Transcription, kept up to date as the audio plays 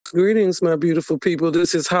Greetings, my beautiful people.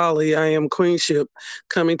 This is Holly. I am Queenship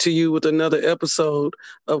coming to you with another episode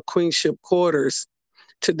of Queenship Quarters.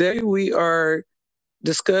 Today we are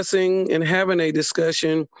discussing and having a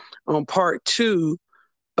discussion on part 2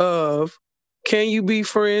 of Can You Be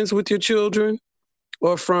Friends with Your Children?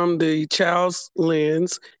 Or from the child's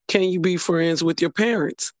lens, Can You Be Friends with Your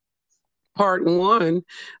Parents? Part 1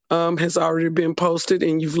 has already been posted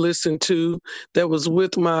and you've listened to. That was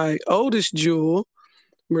with my oldest jewel,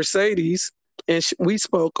 Mercedes, and we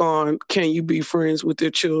spoke on Can You Be Friends with Your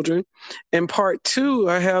Children? And part 2,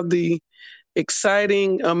 I have the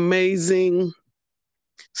exciting, amazing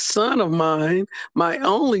son of mine, my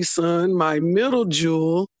only son, my middle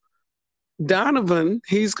jewel, Donovan.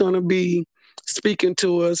 He's going to be speaking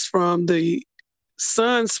to us from the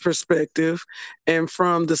son's perspective and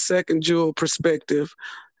from the second jewel perspective.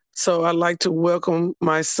 So I'd like to welcome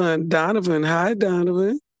my son, Donovan. Hi,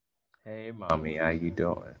 Donovan. Hey, mommy, how you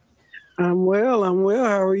doing? I'm well. I'm well.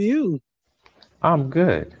 How are you? I'm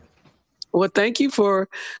good. Well, thank you for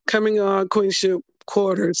coming on Queenship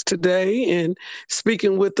Quarters today and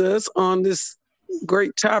speaking with us on this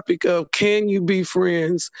great topic of can you be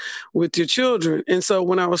friends with your children? And so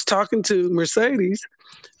when I was talking to Mercedes,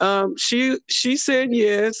 she said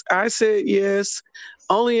yes. I said yes,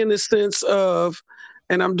 only in the sense of,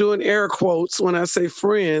 and I'm doing air quotes when I say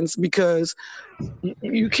friends because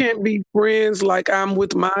you can't be friends like I'm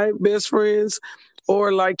with my best friends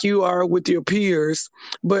or like you are with your peers,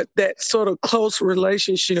 but that sort of close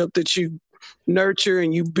relationship that you nurture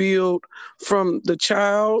and you build from the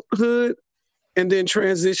childhood and then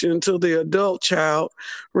transition into the adult child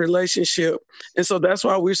relationship. And so that's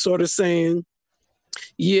why we're sort of saying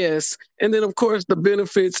yes. And then, of course, the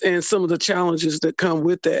benefits and some of the challenges that come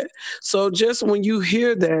with that. So just when you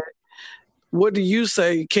hear that, what do you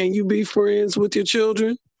say? Can you be friends with your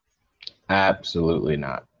children? Absolutely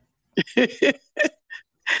not.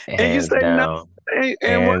 And you Hands say no. down.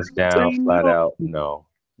 And why Hands do you down, say flat no? out. No.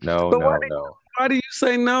 No, But no, no. why do you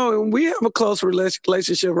say no? And we have a close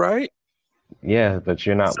relationship, right? Yeah, but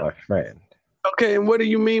you're not So, my friend. okay, and what do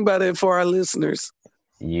you mean by that for our listeners?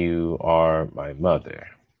 You are my mother.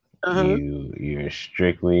 Uh-huh. You're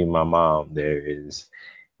strictly my mom.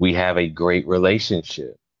 We have a great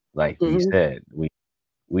relationship. Like you Hmm. said,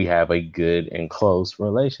 we have a good and close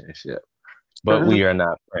relationship, but Uh-huh. we are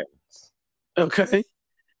not friends. Okay.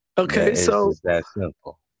 Okay. That is So just that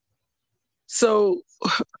simple. so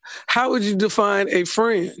how would you define a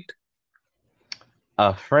friend?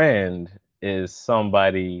 A friend is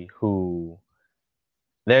somebody who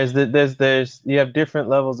there's you have different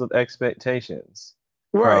levels of expectations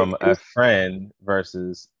Right. from a friend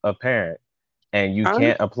versus a parent, and you I,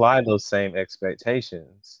 can't apply those same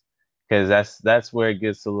expectations because that's where it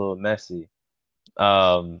gets a little messy.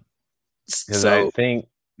 um because I so think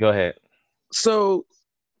go ahead. so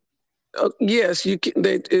yes, you can.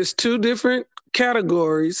 It's two different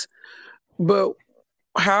categories, but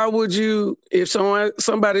how would you, if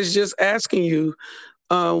somebody's just asking you,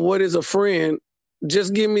 what is a friend?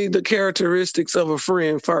 Just give me the characteristics of a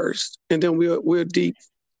friend first, and then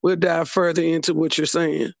we'll dive further into what you're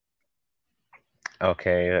saying.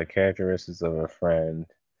 Okay, the characteristics of a friend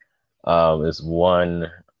is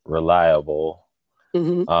one, reliable.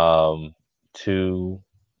 Hmm. Two,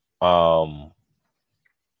 um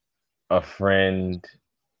a friend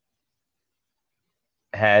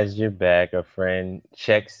has your back, a friend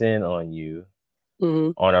checks in on you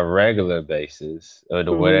Hmm. on a regular basis, or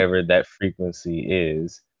to Hmm. whatever that frequency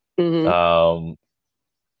is. Hmm. Um,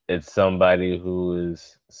 it's somebody who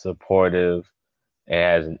is supportive and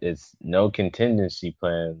has it's no contingency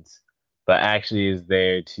plans, but actually is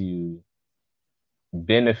there to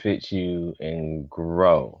benefit you and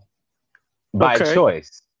grow by Okay.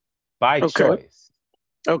 choice. By Okay. choice.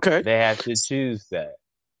 Okay. They have to choose that.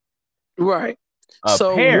 Right. A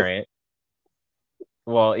So, parent,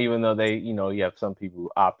 well, even though you have some people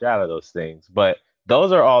who opt out of those things, but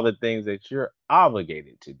those are all the things that you're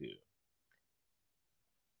obligated to do.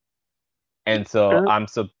 And so uh,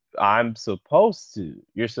 I'm supposed to.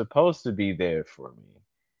 You're supposed to be there for me.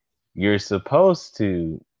 You're supposed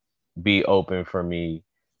to be open for me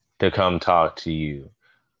to come talk to you.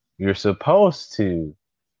 You're supposed to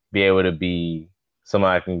be able to be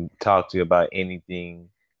someone I can talk to about anything,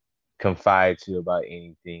 confide to about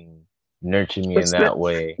anything, nurture me but, in that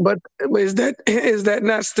way. but is that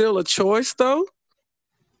not still a choice though?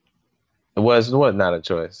 It was what not a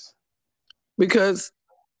choice. Because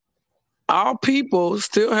our people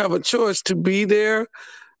still have a choice to be there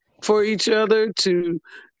for each other, to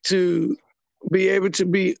be able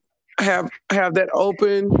to have that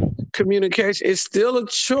open communication. It's still a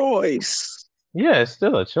choice. Yeah, it's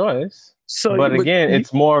still a choice. So, But but again, you,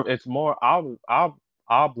 it's more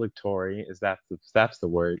obligatory, is that's the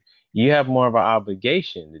word. You have more of an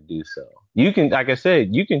obligation to do so. You can, like I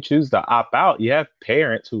said, you can choose to opt out. You have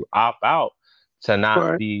parents who opt out to not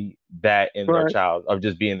right, be that in their right, child, or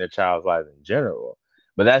just be in their child's life in general.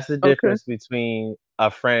 But that's the okay, difference between a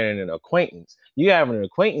friend and an acquaintance. You have an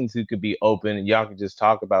acquaintance who could be open and y'all can just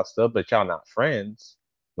talk about stuff, but y'all not friends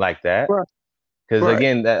like that. right, Because right.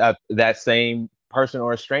 again, that same person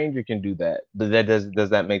or a stranger can do that. Does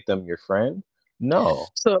that make them your friend? No.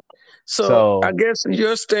 So, so I So guess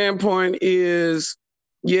your standpoint is,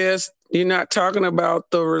 yes, you're not talking about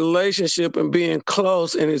the relationship and being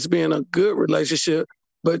close and it's being a good relationship,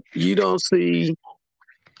 but you don't see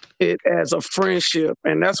it as a friendship.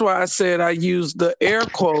 And that's why I said I use the air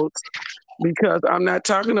quotes because I'm not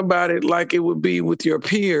talking about it like it would be with your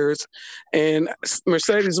peers. And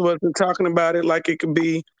Mercedes wasn't talking about it like it could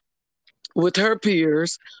be with her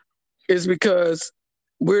peers, is because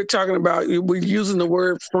we're talking about, we're using the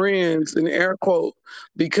word friends in air quote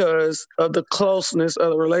because of the closeness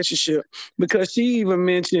of the relationship. Because she even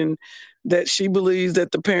mentioned that she believes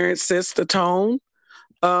that the parent sets the tone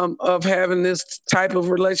of having this type of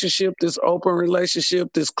relationship, this open relationship,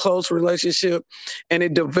 this close relationship, and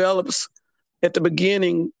it develops at the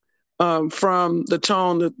beginning from the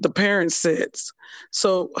tone that the parent sets.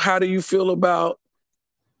 So, how do you feel about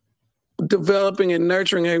developing and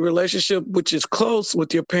nurturing a relationship which is close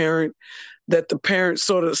with your parent, that the parent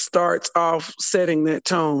sort of starts off setting that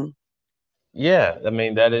tone? yeah, I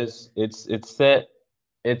mean that is it's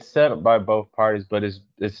set by both parties, but it's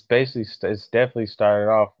basically it's definitely started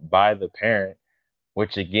off by the parent,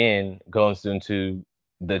 which again goes into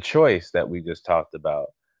the choice that we just talked about.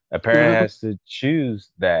 A parent Uh-huh. has to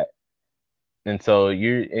choose that. And so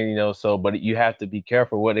so but you have to be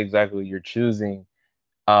careful what exactly you're choosing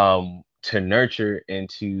to nurture and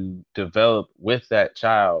to develop with that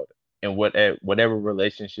child, and whatever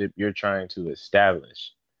relationship you're trying to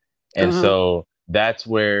establish. And Uh-huh. so that's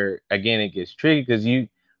where again it gets tricky, because you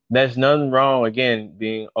there's nothing wrong again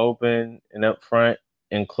being open and upfront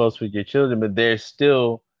and close with your children, but there's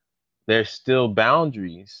still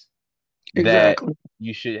boundaries that Exactly.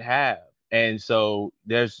 you should have. And so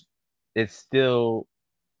it's still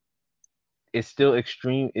it's still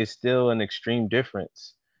an extreme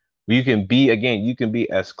difference. You can be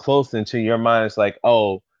as close into your mind. It's like,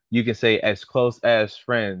 oh, you can say as close as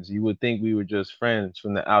friends. You would think we were just friends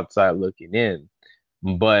from the outside looking in.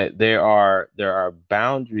 But there are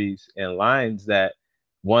boundaries and lines that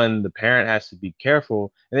one, the parent has to be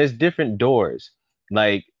careful. And there's different doors.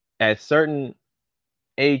 Like at certain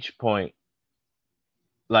age point,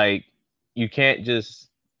 like you can't just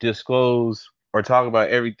disclose or talk about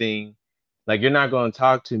everything. Like you're not going to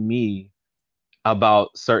talk to me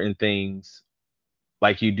about certain things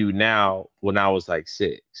like you do now when I was like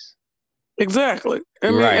 6. Exactly.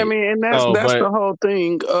 Right. And So, that's the but whole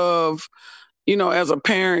thing of, as a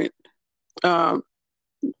parent, um,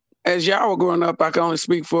 as y'all were growing up, I can only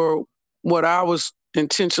speak for what I was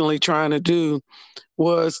intentionally trying to do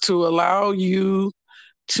was to allow you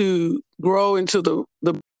to grow into the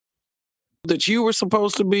that you were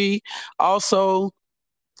supposed to be. Also,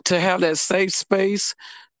 to have that safe space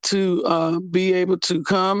to be able to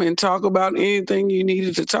come and talk about anything you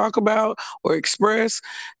needed to talk about or express.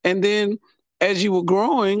 And then as you were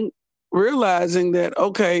growing, realizing that,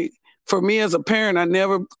 okay, for me as a parent, I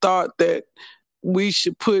never thought that we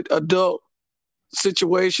should put adult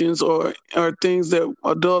situations or things that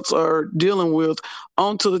adults are dealing with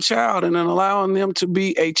onto the child and then allowing them to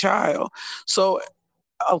be a child. So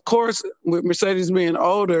of course, with Mercedes being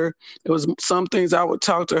older, it was some things I would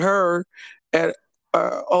talk to her at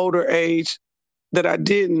older age that I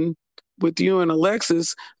didn't with you and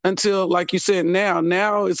Alexis until, like you said,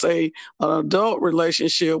 now it's an adult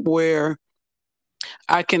relationship where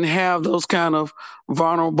I can have those kind of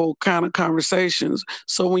vulnerable kind of conversations.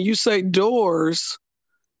 So when you say doors,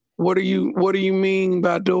 what do you mean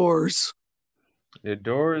by doors? the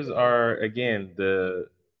doors are again the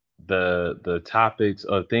topics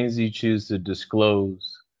or things you choose to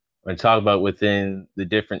disclose and talk about within the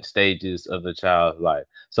different stages of the child's life.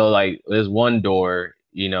 So like there's one door,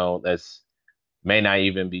 that's may not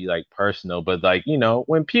even be like personal, but like,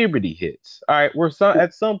 when puberty hits. All right,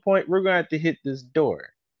 at some point we're gonna have to hit this door,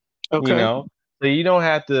 you Okay, know? So you don't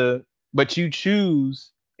have to, but you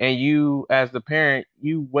choose, and you as the parent,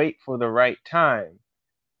 you wait for the right time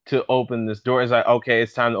to open this door. It's like, okay,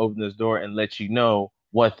 it's time to open this door and let you know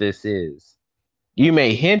what this is. You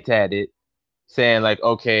may hint at it, saying like,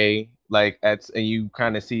 okay, like and you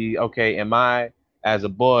kind of see, okay, am I as a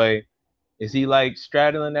boy? Is he like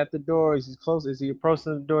straddling at the door? Is he close? Is he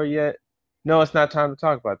approaching the door yet? No, it's not time to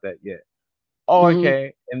talk about that yet. Oh, Mm-hmm.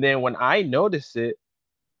 okay. And then when I notice it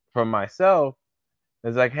for myself,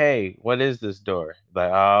 it's like, hey, what is this door?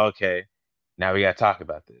 Like, oh, okay. Now we gotta talk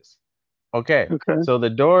about this. Okay. Okay. So the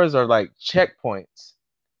doors are like checkpoints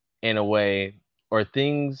in a way, or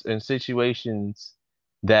things and situations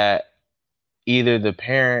that either the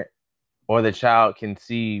parent or the child can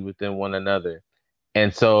see within one another.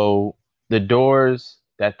 And so the doors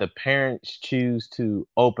that the parents choose to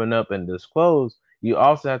open up and disclose, you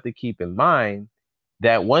also have to keep in mind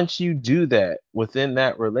that once you do that within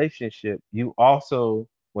that relationship, you also,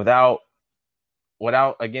 without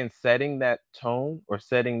again setting that tone or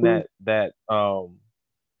setting that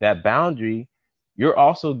boundary, you're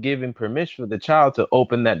also giving permission for the child to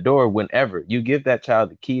open that door whenever. You give that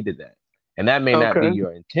child the key to that. And that may not be Okay.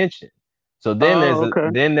 your intention. So then Oh, okay.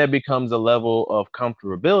 there becomes a level of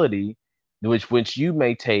comfortability which you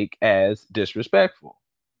may take as disrespectful.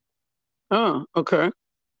 Oh, okay.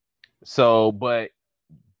 So but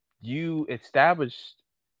you established,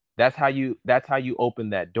 that's how you open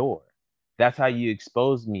that door. That's how you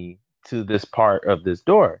expose me to this part of this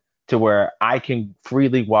door, to where I can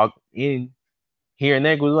freely walk in here and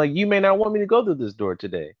there, goes like, you may not want me to go through this door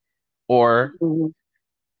today, or Mhm.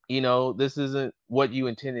 this isn't what you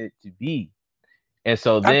intended it to be. And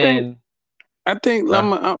so I think then I think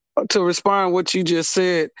uh, to respond what you just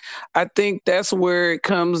said. I think that's where it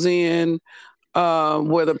comes in,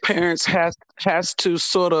 where the parents has to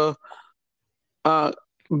sort of uh,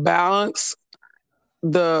 balance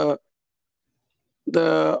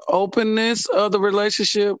the openness of the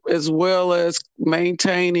relationship as well as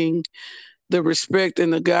maintaining the respect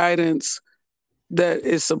and the guidance that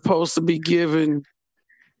is supposed to be given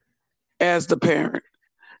as the parent.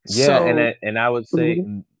 yeah, So, and I would say,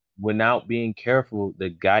 mhm, without being careful,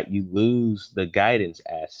 you lose the guidance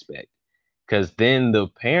aspect, because then the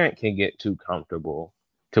parent can get too comfortable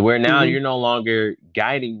to where now mhm, you're no longer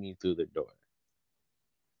guiding me through the door.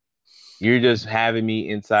 You're just having me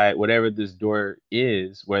inside whatever this door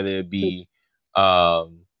is, whether it be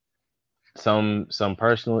um some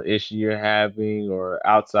personal issue you're having, or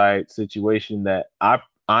outside situation that I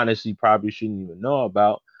honestly probably shouldn't even know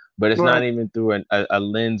about, but it's not right, even through a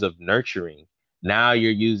lens of nurturing. Now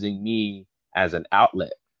you're using me as an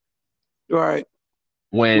outlet right,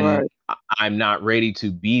 when right, I'm not ready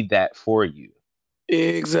to be that for you.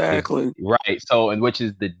 Is exactly, right. So, and which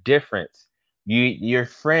is the difference. Your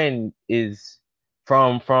friend is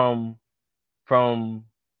from from from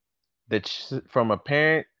a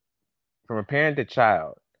parent to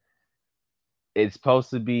child. It's supposed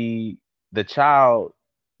to be the child,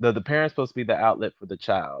 the parent's supposed to be the outlet for the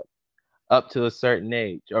child up to a certain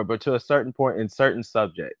age, or but to a certain point in certain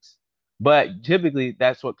subjects. But typically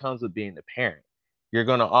that's what comes with being the parent. You're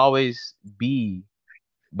going to always be,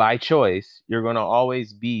 by choice, you're going to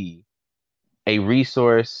always be a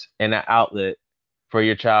resource and an outlet for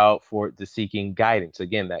your child for the seeking guidance.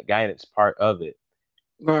 Again, that guidance part of it.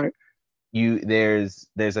 right,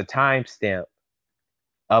 There's a timestamp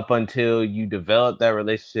up until you develop that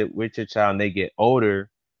relationship with your child and they get older,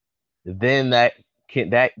 then that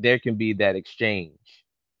there can be that exchange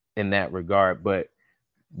in that regard. But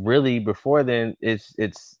really before then, it's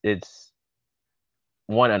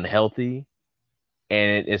one, unhealthy,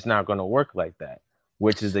 and it's not going to work like that,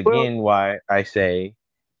 which is well, again why I say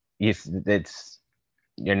it's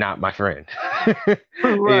you're not my friend.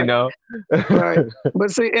 you right, know right.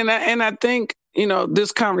 But see, and I think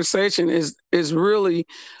this conversation is really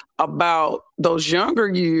about those younger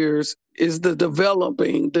years, is the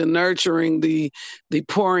developing, the nurturing, the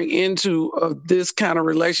pouring into of this kind of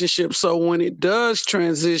relationship. So when it does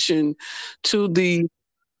transition to the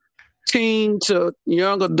teen to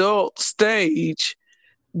young adult stage,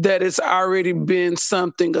 that it's already been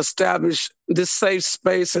something established. This safe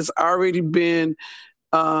space has already been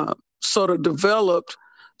sort of developed,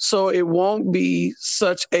 so it won't be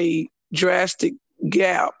such a drastic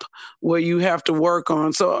gap where you have to work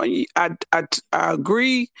on. So I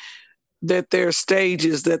agree that there are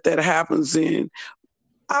stages that happens in.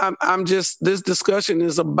 I'm just, this discussion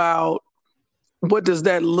is about what does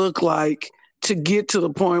that look like to get to the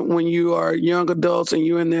point when you are young adults and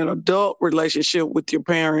you're in that adult relationship with your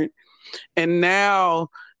parent, and now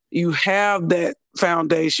you have that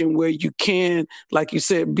foundation where you can, like you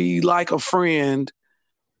said, be like a friend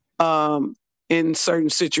um, in certain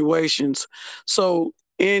situations. So,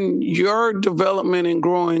 in your development and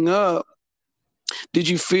growing up, did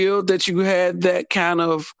you feel that you had that kind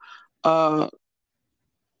of uh,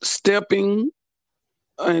 stepping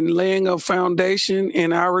and laying a foundation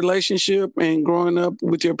in our relationship and growing up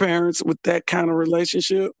with your parents with that kind of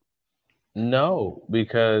relationship? No,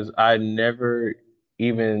 because I never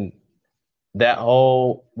even that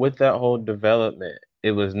whole with that whole development,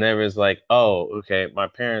 it was never as like, oh, okay, my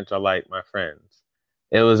parents are like my friends.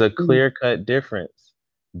 It was a Mm-hmm. clear cut difference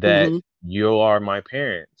that Mm-hmm. you are my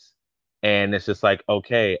parents. And it's just like,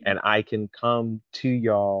 okay, and I can come to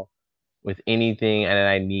y'all with anything that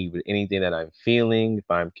I need, with anything that I'm feeling, if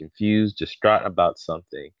I'm confused, distraught about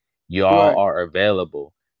something, y'all Right. are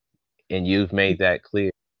available and you've made that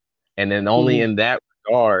clear. And then only Mm-hmm. in that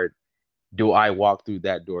regard do I walk through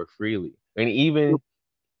that door freely. And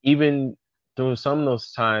even through some of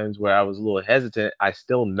those times where I was a little hesitant, I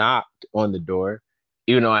still knocked on the door,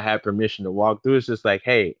 even though I had permission to walk through. It's just like,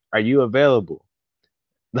 hey, are you available?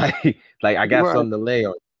 Like I got Right. something to lay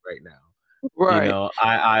on you right now. Right.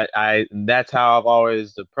 That's how I've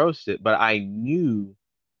always approached it. But I knew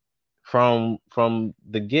from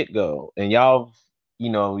the get go, and y'all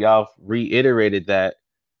reiterated that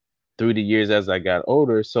through the years as I got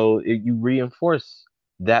older. So you reinforce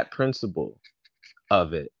that principle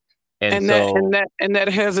of it. And And that and so that and that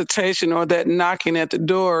hesitation or that knocking at the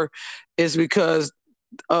door is because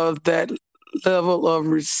of that level of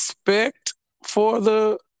respect for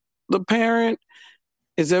the parent.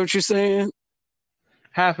 Is that what you're saying?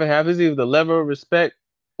 half and half is either the level of respect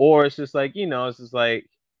or it's just like, it's just like,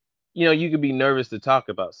 you could be nervous to talk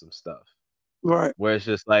about some stuff Right. where it's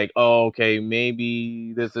just like, oh, okay,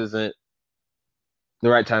 maybe this isn't the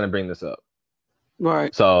right time to bring this up.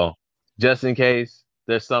 Right. So just in case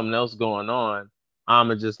there's something else going on,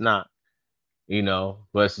 I'ma just not,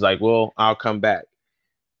 but it's like, well, I'll come back.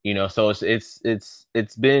 So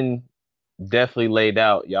it's been definitely laid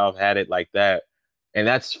out. Y'all have had it like that. And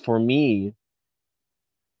that's for me,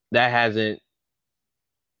 that hasn't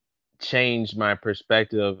changed my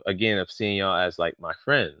perspective again of seeing y'all as like my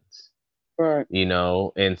friends, Right.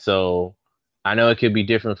 and so I know it could be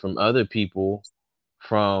different from other people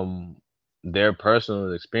from their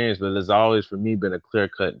personal experience, but there's always for me been a clear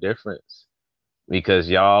cut difference because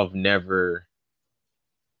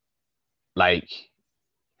like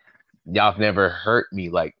y'all have never hurt me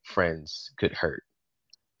like friends could hurt.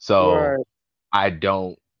 So Right. I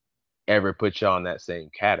don't ever put y'all in that same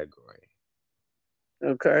category.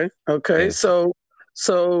 Okay. Okay. And so,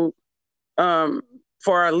 So um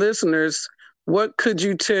for our listeners, what could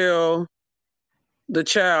you tell the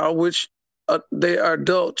child, which they are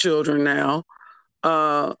adult children now,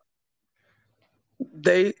 uh,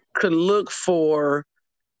 they could look for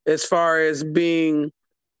as far as being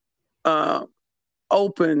uh,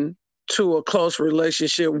 open to a close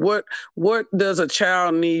relationship? What does a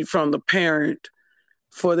child need from the parent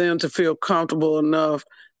for them to feel comfortable enough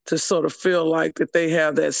to sort of feel like that they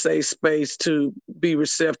have that safe space to be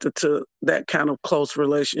receptive to that kind of close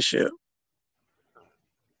relationship?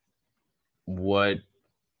 what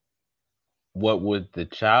what would the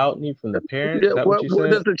child need from the parent? Yeah, Is that what you what said?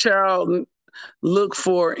 does the child look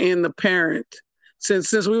for in the parent?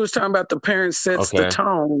 Since we was talking about the parent sets the Okay.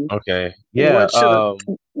 tone, Okay. Yeah. what should a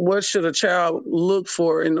what should a child look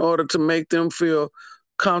for in order to make them feel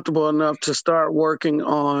comfortable enough to start working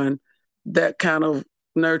on that kind of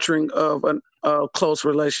nurturing of a close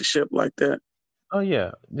relationship like that? Oh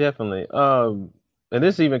yeah, definitely. And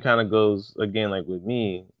this even kind of goes again, like with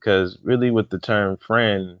me, because really with the term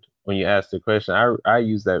friend, when you ask the question, I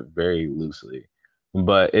use that very loosely,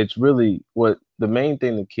 but it's really what the main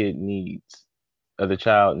thing the kid needs, or the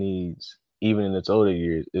child needs, even in its older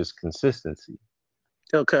years, is consistency.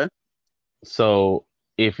 Okay. So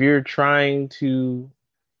if you're trying to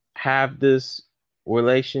have this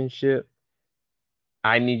relationship,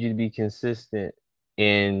 I need you to be consistent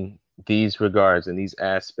in these regards and these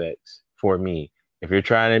aspects for me. If you're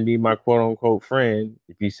trying to be my quote unquote friend,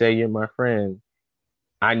 if you say you're my friend,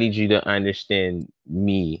 I need you to understand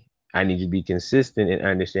me. I need you to be consistent in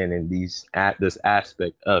understanding these at this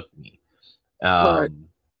aspect of me. Right. Um,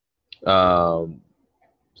 um,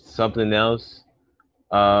 Something else,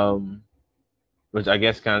 um, which I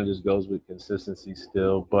guess kind of just goes with consistency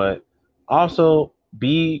still, but also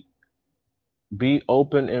be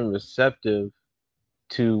open and receptive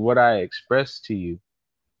to what I express to you.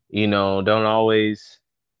 Don't always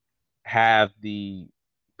have the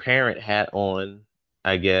parent hat on,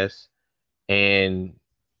 I guess, and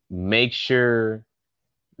make sure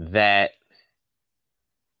that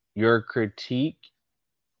your critique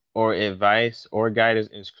or advice or guidance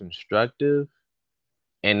is constructive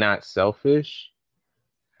and not selfish.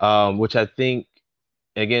 Which I think,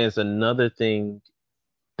 again, is another thing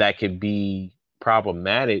that could be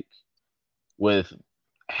problematic with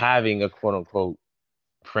having a quote unquote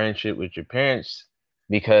friendship with your parents,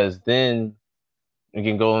 because then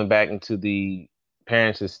again, going back into the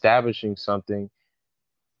parents establishing something,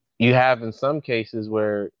 you have in some cases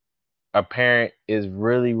where a parent is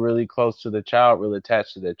really, really close to the child, really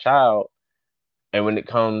attached to the child. And when it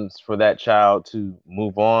comes for that child to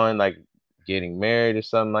move on, like getting married or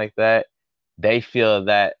something like that, they feel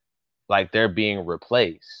that like they're being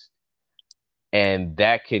replaced. And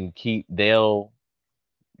that can they'll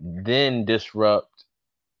then disrupt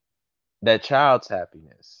that child's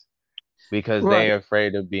happiness because Right. they're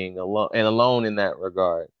afraid of being alone in that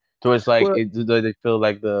regard. So it's like Well, they feel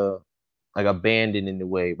like like abandoned in a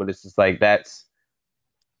way, but it's just like that's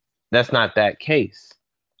not that case,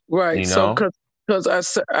 right. you So, know? because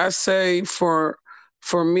I say for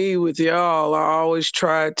me with y'all, I always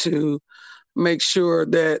try to make sure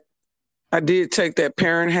that I did take that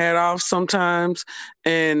parent hat off sometimes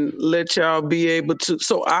and let y'all be able to,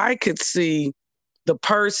 so I could see the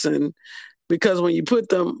person. Because when you put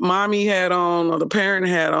the mommy hat on or the parent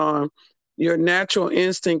hat on, your natural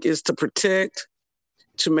instinct is to protect,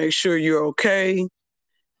 to make sure you're okay,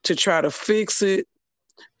 to try to fix it,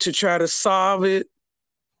 to try to solve it,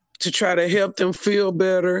 to try to help them feel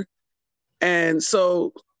better. And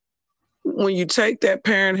so when you take that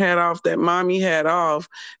parent hat off, that mommy hat off,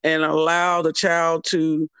 and allow the child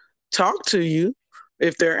to talk to you,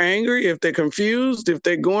 if they're angry, if they're confused, if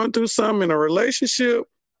they're going through something in a relationship,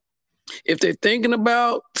 if they're thinking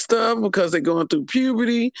about stuff because they're going through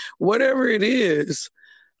puberty, whatever it is,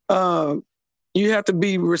 um, you have to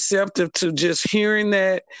be receptive to just hearing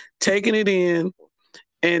that, taking it in,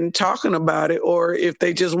 and talking about it, or if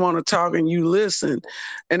they just want to talk and you listen.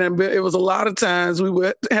 And it was a lot of times we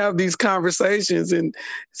would have these conversations, and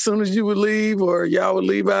as soon as you would leave, or y'all would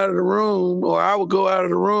leave out of the room, or I would go out of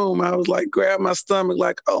the room, I was like, grab my stomach,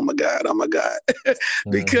 like, oh my God,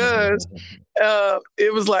 because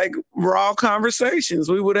it was like raw conversations.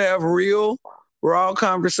 We would have real, raw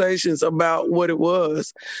conversations about what it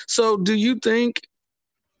was. So, do you think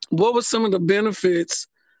what were some of the benefits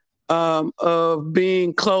of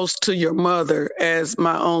being close to your mother as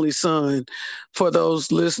my only son, for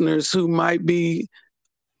those listeners who might be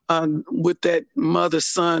with that mother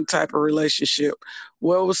son type of relationship?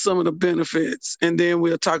 What were some of the benefits? And then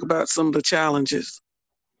we'll talk about some of the challenges.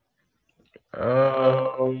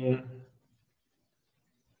 um,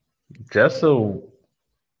 just so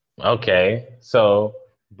Okay, so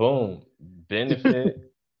boom, benefit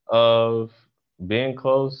of being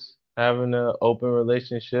close, having an open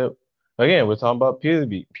relationship. Again, we're talking about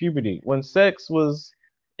puberty. Puberty. When sex was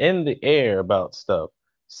in the air about stuff.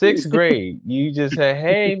 Sixth grade, you just said,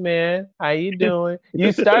 "Hey, man, how you doing?"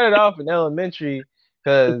 You started off in elementary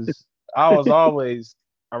because I was always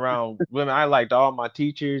around women. I liked all my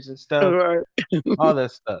teachers and stuff, Right. all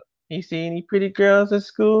that stuff. You see any pretty girls at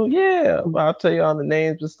school? Yeah, well, I'll tell you all the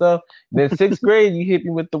names and stuff. Then sixth grade, you hit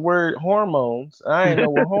me with the word hormones. I didn't know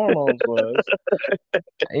what hormones was.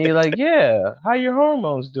 And you're like, yeah, how your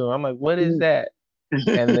hormones doing? I'm like, what is that?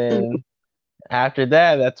 And then after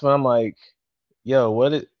that, that's when I'm like, yo,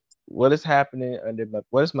 what is happening under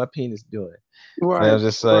what is my penis doing? And I Right, was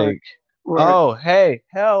just right, like, right, oh, hey,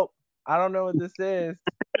 help. I don't know what this is.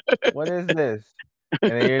 What is this?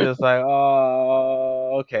 And then you're just like,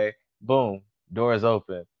 oh, okay. Boom, doors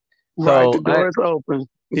open. right. The So door is open.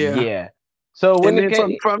 Yeah. yeah. So when And it then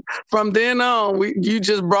came, from then on, you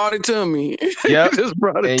just brought it to me. You yep. just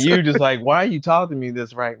brought it And to you just like, why are you talking to me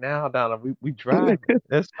this right now, Donna? We driving.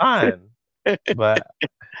 It's fine. me. But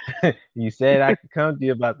you said I could come to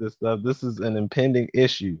you about this stuff. This is an impending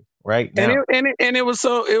issue right And now. it was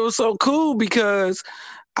so cool because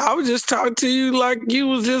I was just talking to you like you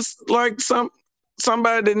was just like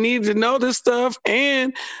somebody that needs to know this stuff,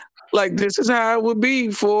 and like this is how it would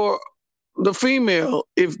be for the female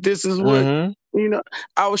if this is what Mm-hmm. you know.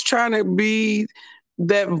 I was trying to be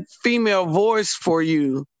that female voice for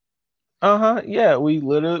you. Uh-huh. Yeah, we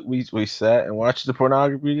literally we sat and watched the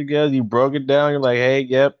pornography together. You broke it down. You're like, hey,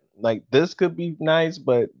 yep, like this could be nice,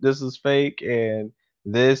 but this is fake and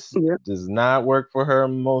this Yeah, does not work for her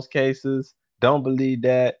in most cases. Don't believe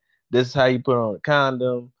that. This is how you put on a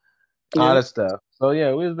condom, all yeah, that stuff. So yeah,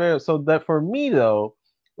 it was very so that for me though,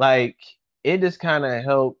 like it just kind of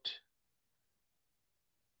helped,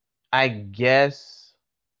 I guess,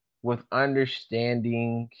 with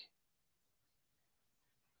understanding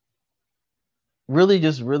really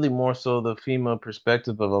just really more so the female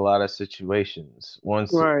perspective of a lot of situations.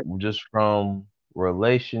 Once right, just from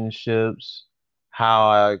relationships, how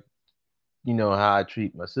I how I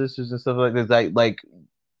treat my sisters and stuff like this. Like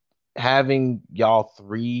having y'all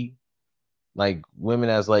three like women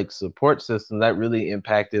as like support system that really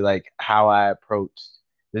impacted like how I approached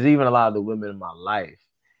there's even a lot of the women in my life,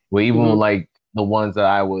 where even Mm-hmm. like the ones that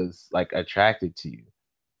I was like attracted to. And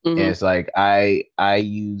Mm-hmm. it's like I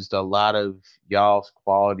used a lot of y'all's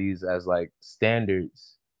qualities as like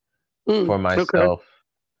standards Mm, for okay. myself,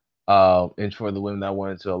 and for the women that I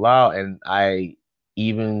wanted to allow. And I,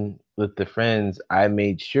 even with the friends, I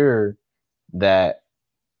made sure that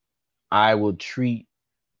I would treat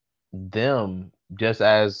them just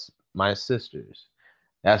as my sisters.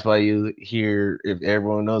 That's why you hear, if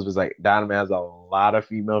everyone knows, it's like Donovan has a lot of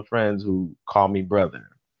female friends who call me brother,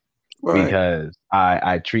 Right. because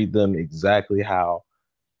I treat them exactly how,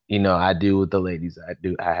 I do with the ladies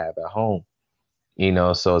I have at home.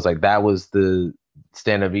 So it's like that was the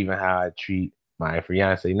stand of even how I treat my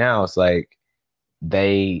fiance now. It's like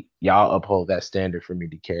y'all uphold that standard for me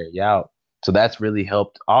to carry out. So that's really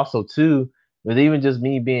helped also too, with even just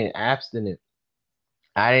me being abstinent.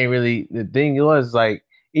 I didn't really, the thing was like,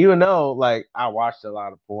 even though like I watched a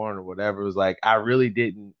lot of porn or whatever, it was like I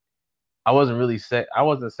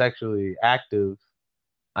wasn't sexually active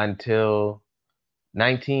until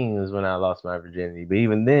 19 was when I lost my virginity. But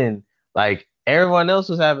even then, like everyone else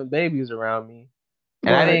was having babies around me,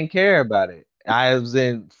 and I Right. didn't care about it. I was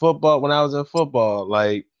in football when I was in football.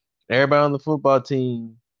 Like everybody on the football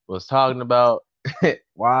team was talking about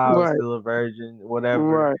why I was Right. still a virgin,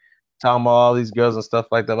 whatever. Right. Talking about all these girls and stuff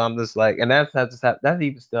like that. I'm just like, and that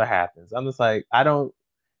even still happens. I'm just like,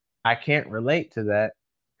 I can't relate to that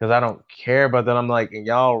because I don't care about that. I'm like, and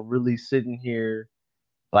y'all really sitting here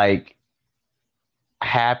like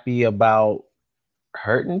happy about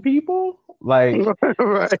hurting people? Right.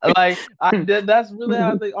 That's really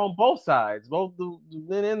how I think on both sides, both the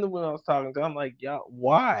men and the women I was talking to. I'm like, y'all,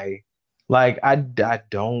 why? Like, I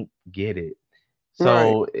don't get it.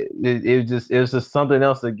 Right. So it was just something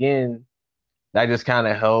else again that just kind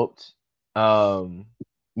of helped um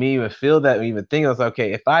me even feel that, even think I was like,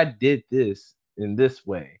 okay, if I did this in this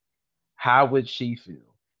way, how would she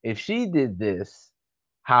feel? If she did this,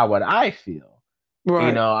 how would I feel?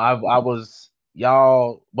 Right. I was,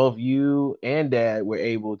 y'all, both you and dad were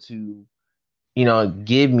able to,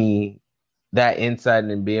 give me that insight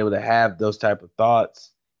and be able to have those type of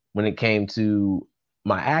thoughts when it came to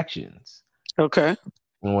my actions Okay.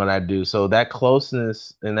 and what I do. So that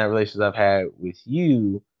closeness and that relationship I've had with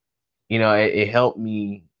you, it helped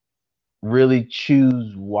me really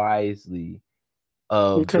choose wisely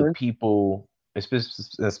of the Okay. people,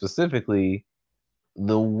 specifically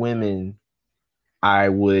the women I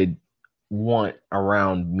would want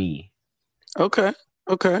around me. Okay.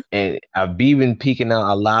 Okay. And I've been peeking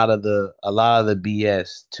out a lot of the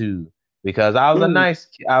BS too, because Mm.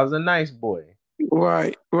 I was a nice boy,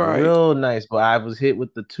 Right. a Right. real nice boy. I was hit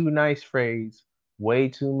with the too nice phrase way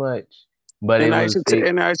too much, but And I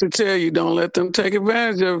should tell you, don't let them take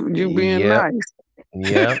advantage of you being yep, nice.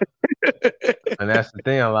 yep. And that's the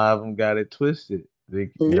thing. A lot of them got it twisted.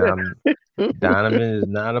 Yeah. Donovan is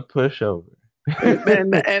not a pushover.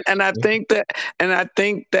 And I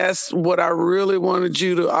think that's what I really wanted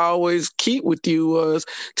you to always keep with you was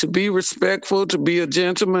to be respectful, to be a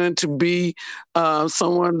gentleman, to be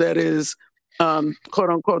someone that is quote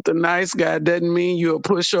unquote the nice guy. Doesn't mean you're a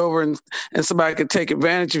pushover and somebody could take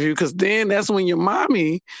advantage of you, because then that's when your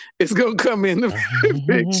mommy is gonna come in the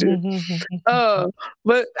picture. Uh,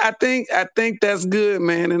 but I think that's good,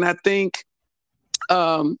 man, and I think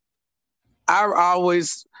um, I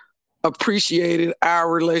always appreciated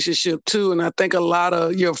our relationship too. And I think a lot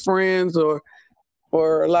of your friends or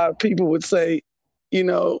a lot of people would say,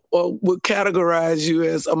 or would categorize you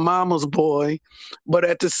as a mama's boy. But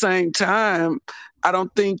at the same time, I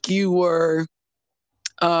don't think you were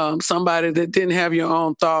somebody that didn't have your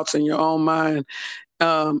own thoughts and your own mind.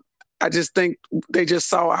 Um, I just think they just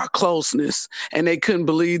saw our closeness and they couldn't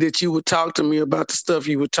believe that you would talk to me about the stuff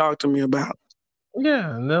you would talk to me about.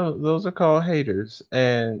 Yeah, no, those are called haters.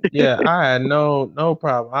 And yeah, I had no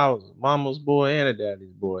problem. I was a mama's boy and a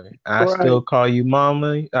daddy's boy. I Right. still call you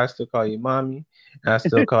mama. I still call you mommy. I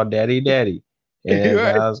still call daddy daddy. And that's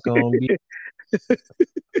Right. how it's gonna be.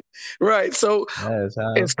 Right. So That's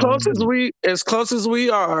how it's gonna be. as close as we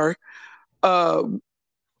are, uh,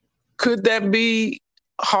 could that be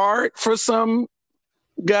hard for some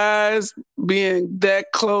guys being that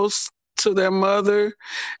close to their mother?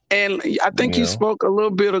 And I think You you know. spoke a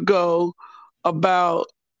little bit ago about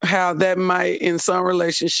how that might, in some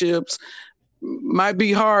relationships, might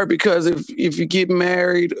be hard because if you get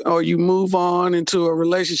married or you move on into a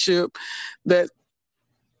relationship, that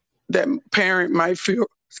that parent might feel,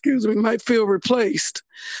 excuse me, might feel replaced.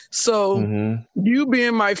 So Mm-hmm. you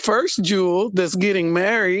being my first jewel that's getting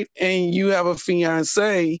married and you have a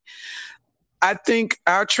fiance, I think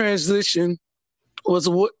our transition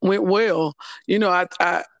went well.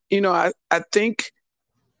 I think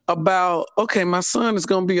about, okay, my son is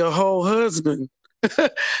going to be a whole husband,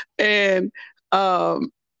 and um,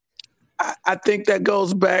 I think that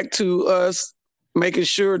goes back to us making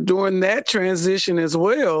sure during that transition as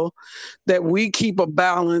well that we keep a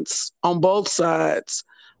balance on both sides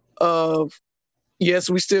of, yes,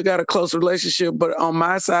 we still got a close relationship, but on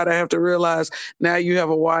my side, I have to realize now you have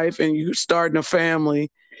a wife and you're starting a family.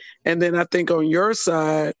 And then I think on your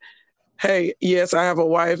side, hey, yes, I have a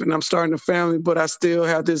wife and I'm starting a family, but I still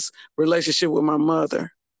have this relationship with my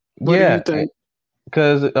mother. What do you Yeah, think?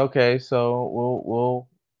 because okay, so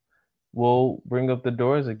we'll bring up the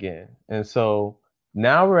doors again. And so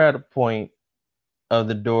now we're at a point of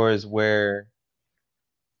the doors where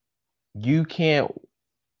you can't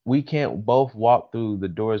we can't both walk through the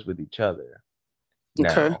doors with each other.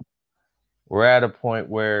 Okay. Now, we're at a point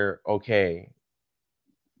where okay,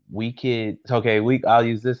 we could okay, we I'll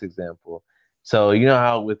use this example. So you know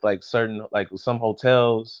how with like certain like with some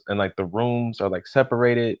hotels and like the rooms are like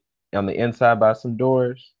separated on the inside by some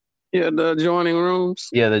doors? Yeah, the adjoining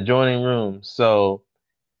rooms. Yeah, the adjoining rooms. So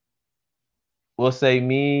we'll say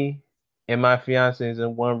me and my fiance is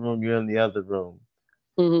in one room, you're in the other room.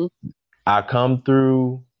 Hmm. I come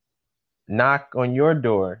through, knock on your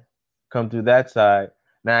door, come through that side.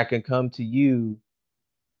 Now I can come to you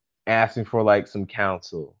asking for like some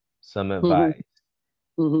counsel, some Hmm. advice.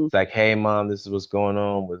 Hmm. It's like, hey mom, this is what's going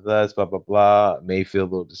on with us, blah blah blah. I may feel a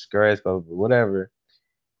little discouraged, blah blah blah, whatever.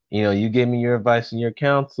 You know, you give me your advice and your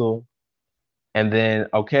counsel, and then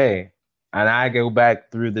okay, and I go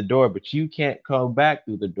back through the door, but you can't come back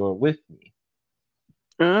through the door with me.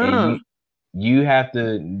 And Ah. you have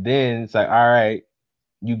to then it's like, all right,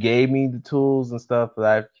 you gave me the tools and stuff that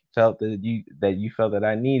I felt that you felt that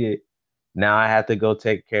I needed. Now I have to go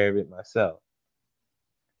take care of it myself.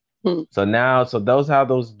 Hmm. So now, so those how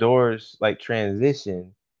those doors like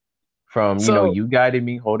transition from, you know, So, you guiding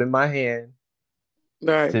me, holding my hand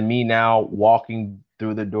right. to me now walking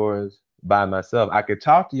through the doors by myself. I could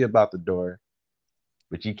talk to you about the door,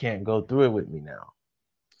 but you can't go through it with me now.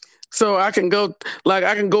 So I can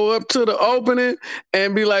go up to the opening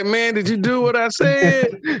and be like, man, did you do what I said?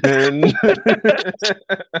 And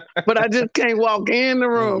But I just can't walk in the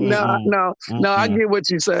room. No, mm-mm, no, no. I mm-mm, get what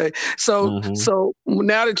you say. So, mm-hmm, so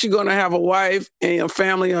now that you're gonna have a wife and a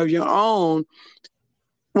family of your own,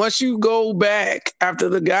 once you go back after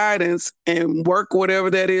the guidance and work whatever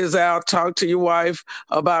that is out, talk to your wife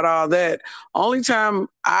about all that. Only time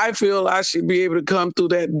I feel I should be able to come through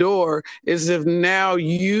that door is if now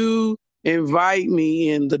you invite me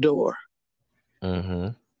in the door mm-hmm,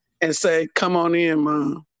 and say, "Come on in,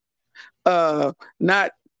 mom."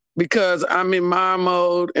 Not because I'm in my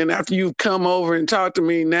mode and after you've come over and talked to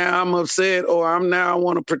me, now I'm upset or I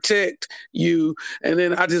want to protect you. And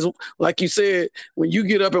then I just, like you said, when you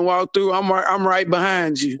get up and walk through, I'm right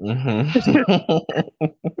behind you. mm-hmm.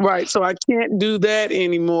 Right. So I can't do that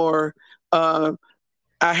anymore. Uh,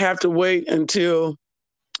 I have to wait until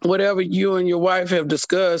whatever you and your wife have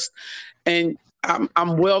discussed and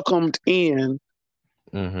I'm welcomed in.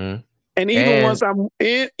 Mm-hmm. And And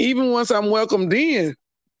even once I'm welcomed in,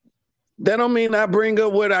 that don't mean I bring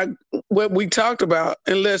up what we talked about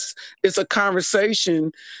unless it's a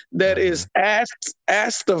conversation that mm-hmm, is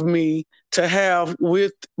asked of me to have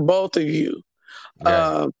with both of you, right.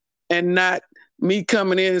 uh, and not me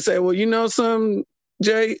coming in and say, well, you know, some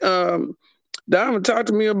Jay, Diamond talked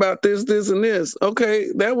to me about this, this, and this. Okay,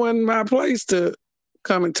 that wasn't my place to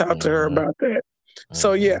come and talk to her Mm-hmm, about that.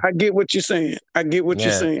 So yeah, mm-hmm. I get what you're saying. I get what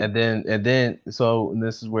you're Yeah, saying. and then so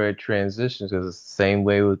this is where it transitions because it's the same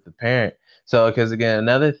way with the parent. So because again,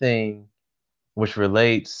 another thing which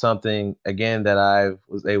relates something again that I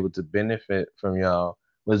was able to benefit from y'all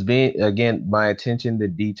was being again my attention to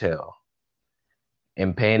detail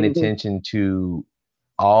and paying Hmm. attention to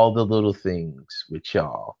all the little things with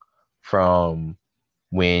y'all from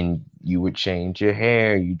when you would change your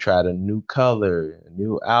hair, you tried a new color, a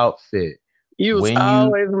new outfit. You was When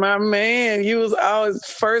you always my man. You was always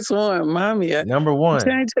first one, mommy. number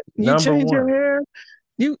one, You number change your one. hair.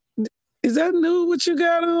 You is that new? What you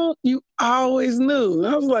got on? You always knew.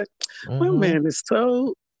 I was like, my Mm-hmm. man is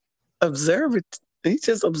so observant. He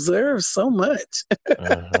just observes so much.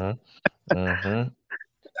 Mm-hmm. Mm-hmm.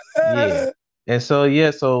 Yeah. And so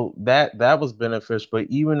yeah, so that was beneficial. But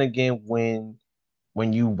even again when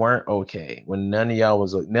you weren't okay, when none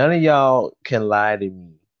of y'all can lie to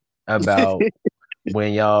me about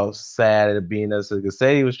when y'all sad at being us. Because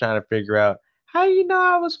Sadie was trying to figure out how you know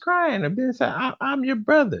I was crying. I've been saying I'm your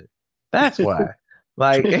brother. That's why.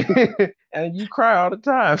 Like, and you cry all the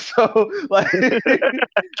time. So like,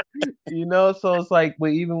 so it's like,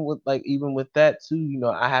 but even with that too,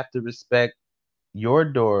 I have to respect your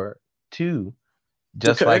door too,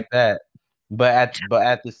 just Okay. like that. But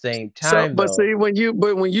at the same So, time but though. see, when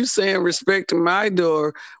you saying respect my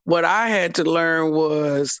door, what I had to learn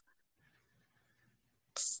was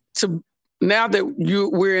to now that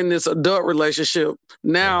we're in this adult relationship,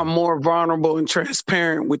 now I'm Mhm, more vulnerable and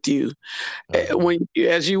transparent with you. mhm, When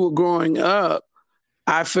as you were growing up,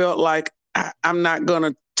 I felt like I'm not going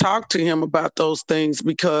to talk to him about those things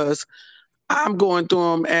because I'm going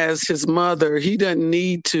through them as his mother. He doesn't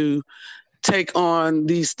need to take on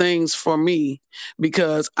these things for me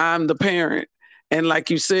because I'm the parent. And like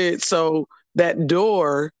you said, so that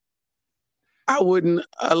door I wouldn't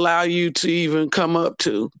allow you to even come up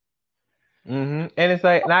to. And it's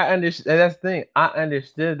like, and I understand. That's the thing. I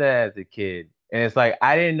understood that as a kid, and it's like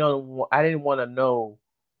I didn't know. I didn't want to know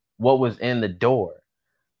what was in the door.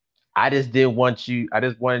 I just didn't want you. I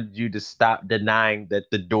just wanted you to stop denying that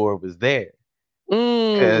the door was there,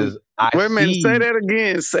 Mm. because I Wait a minute, say see. that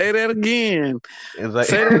again. Say that again. It's like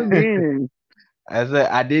Say that again. I said,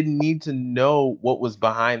 I didn't need to know what was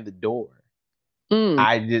behind the door. Mm.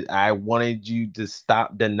 I wanted you to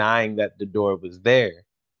stop denying that the door was there,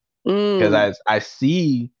 because Mm. I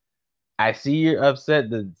see you're upset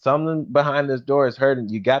that something behind this door is hurting.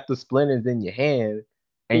 You got the splinters in your hand,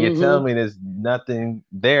 and you're Mm-hmm. telling me there's nothing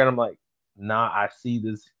there. And I'm like, nah, I see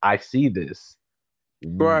this. I see this.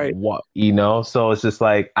 Right. What, So it's just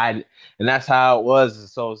like and that's how it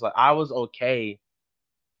was. So it's like I was okay.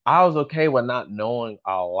 I was okay with not knowing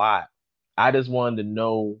a lot. I just wanted to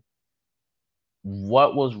know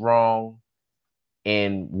what was wrong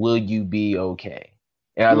and will you be okay?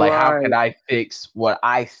 And like, how could Right. I fix what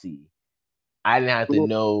I see? I didn't have to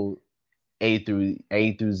know A through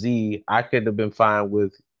Z. I could have been fine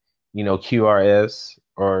with, QRS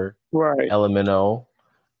or Right. LMNO.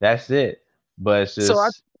 That's it. But it's So I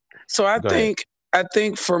just so I go ahead. think I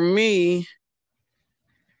think for me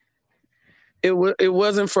it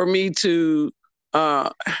wasn't for me to uh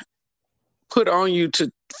put on you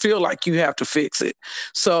to feel like you have to fix it.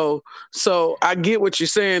 So so I get what you're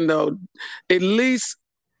saying though. At least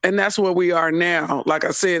and that's where we are now. Like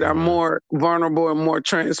I said, I'm Hmm. more vulnerable and more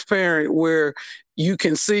transparent where you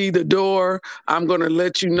can see the door. I'm going to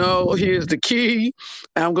let you know here's the key.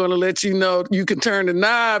 I'm going to let you know you can turn the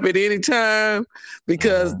knob at any time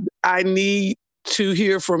because Hmm. I need to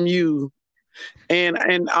hear from you.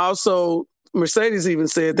 And also Mercedes even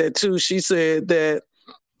said that too. She said that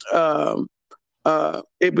um,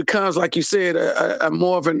 it becomes, like you said, a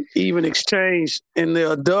more of an even exchange in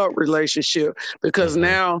the adult relationship because Hmm.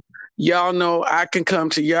 now y'all know I can come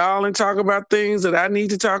to y'all and talk about things that I need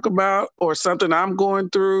to talk about or something I'm going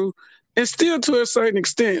through. And still, to a certain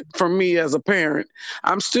extent, for me as a parent,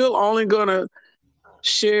 I'm still only going to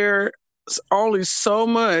share only so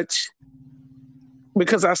much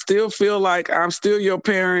because I still feel like I'm still your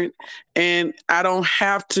parent and I don't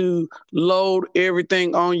have to load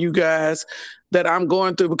everything on you guys that I'm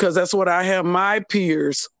going through because that's what I have my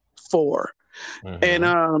peers for. And Hmm.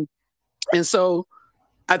 um and so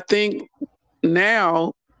I think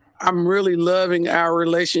now I'm really loving our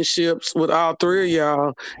relationships with all three of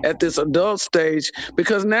y'all at this adult stage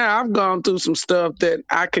because now I've gone through some stuff that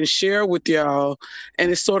I can share with y'all.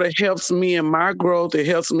 And it sort of helps me in my growth. It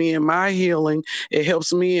helps me in my healing. It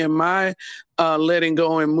helps me in my letting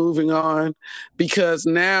go and moving on because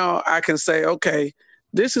now I can say, okay,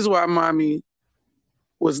 this is why mommy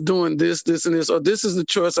was doing this, this, and this, or this is the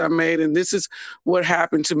choice I made, and this is what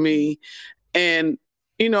happened to me and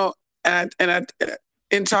you know, and I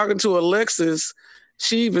in talking to Alexis,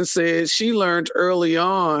 she even said she learned early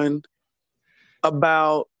on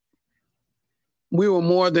about we were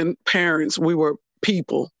more than parents, we were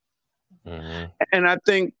people. Hmm. And I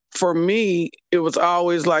think for me, it was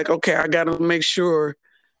always like, okay, I got to make sure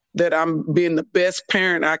that I'm being the best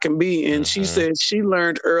parent I can be. And she Hmm. said she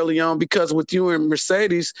learned early on because with you and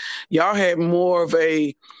Mercedes, y'all had more of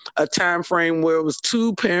a time frame where it was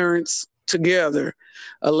two parents together.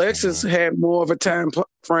 Alexis Hmm. had more of a time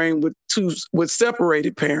frame with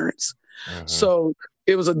separated parents. Hmm. So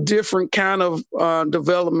it was a different kind of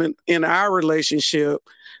development in our relationship.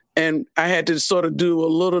 And I had to sort of do a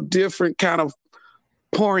little different kind of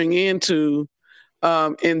pouring into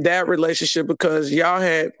in that relationship because y'all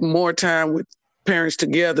had more time with parents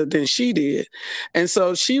together than she did. And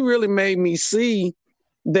so she really made me see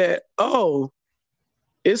that, oh,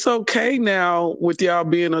 it's okay now with y'all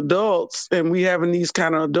being adults and we having these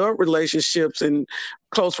kind of adult relationships and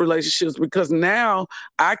close relationships because now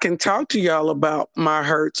I can talk to y'all about my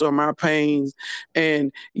hurts or my pains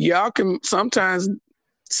and y'all can sometimes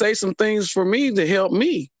say some things for me to help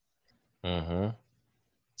me. Mm-hmm.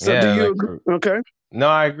 So do Yeah, you like agree? for Okay. no,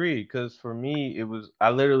 I agree because for me it was I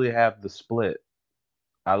literally have the split.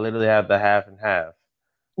 I literally have the half and half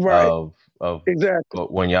Right. of of Exactly.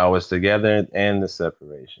 when y'all was together and the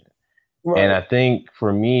separation. And Right. I think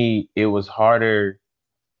for me it was harder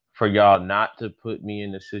for y'all not to put me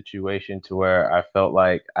in a situation to where I felt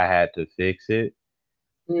like I had to fix it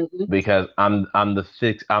Hmm. because I'm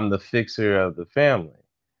the fixer of the family.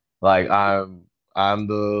 Like I'm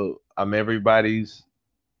everybody's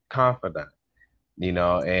confidant, you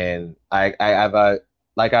know, and I've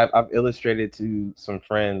illustrated to some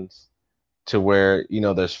friends to where, you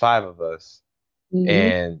know, there's five of us Hmm.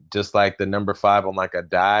 and just like the number five on like a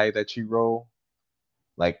die that you roll,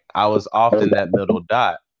 like I was often that middle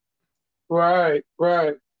dot. Right.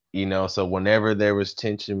 Right. You know, so whenever there was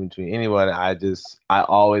tension between anyone, I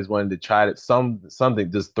always wanted to try to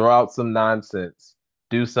something, just throw out some nonsense,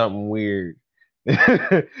 do something weird,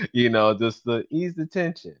 you know, just to ease the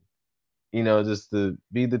tension, you know, just to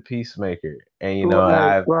be the peacemaker. And you know,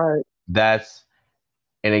 Right. Right. that's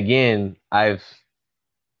and again,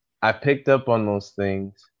 I picked up on those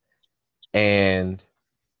things and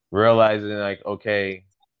realizing like, okay,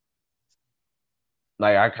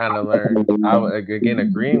 like I kind of learned, again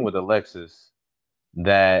agreeing with Alexis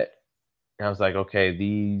that I was like, okay,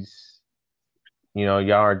 these, you know,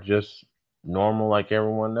 y'all are just normal like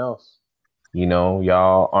everyone else. You know,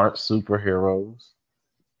 y'all aren't superheroes.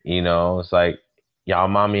 You know, it's like y'all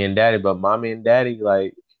mommy and daddy, but mommy and daddy,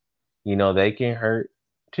 like, you know, they can hurt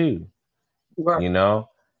too, Right. you know?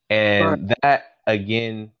 Right. And that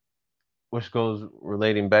again, which goes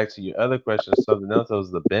relating back to your other question, something else that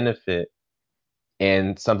was the benefit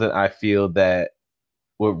and something I feel that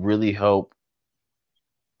would really help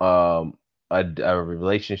a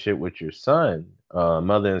relationship with your son,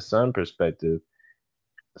 mother and son perspective,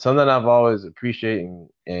 something I've always appreciated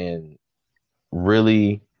and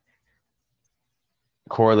really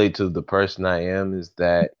correlate to the person I am is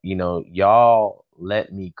that, you know, y'all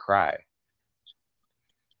let me cry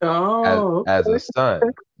Oh, as a okay.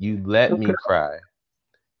 son. You let Okay. me cry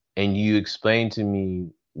and you explained to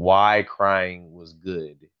me why crying was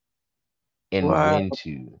good and Wow. when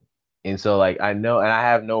to. And so like I know and I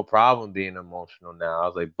have no problem being emotional now. I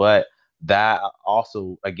was like, but that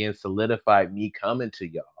also again solidified me coming to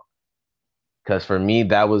y'all. Because for me,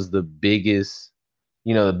 that was the biggest,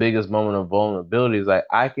 you know, the biggest moment of vulnerability is like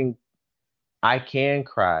I can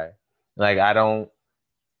cry. Like I don't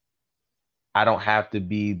have to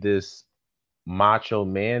be this macho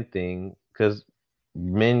man thing because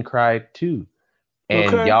men cry too.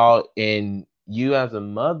 And Okay. y'all and you as a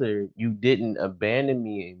mother, you didn't abandon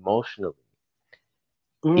me emotionally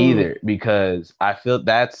Mm. either because I feel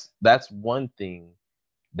that's one thing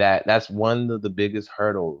that's one of the biggest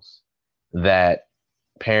hurdles that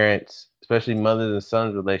parents, especially mothers and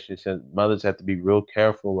sons relationships, mothers have to be real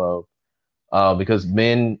careful of because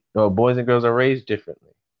boys and girls are raised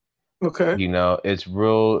differently. Okay. You know, it's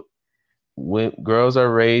real when girls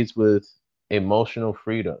are raised with emotional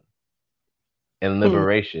freedom and Mm.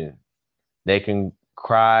 liberation. They can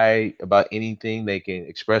cry about anything. They can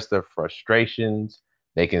express their frustrations.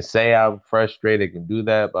 They can say I'm frustrated. They can do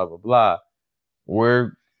that. Blah blah blah.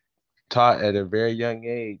 We're taught at a very young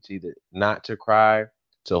age either not to cry,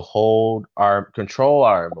 to hold our control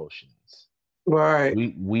our emotions. Right.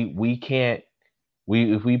 We can't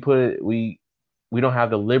we if we put it we don't have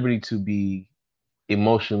the liberty to be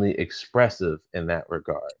emotionally expressive in that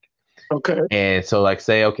regard. Okay. And so like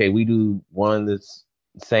say okay, we do one this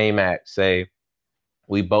same act, say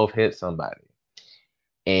we both hit somebody.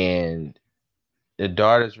 And the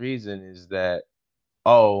daughter's reason is that,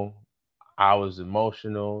 oh, I was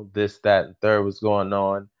emotional, this, that, and third was going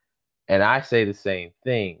on. And I say the same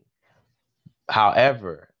thing.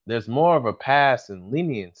 However, there's more of a pass and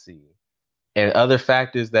leniency and other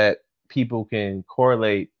factors that people can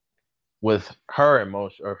correlate with her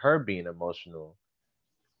emotion or her being emotional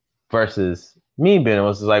versus me being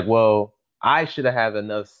emotional. It's like, well, I should have had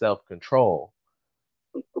enough self control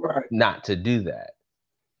Right. not to do that,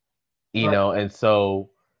 you Right. know. And so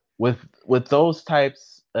with those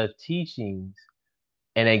types of teachings,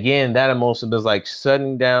 and again, that emotion is like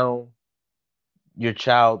shutting down your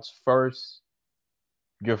child's first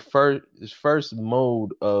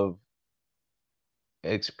mode of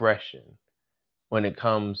expression when it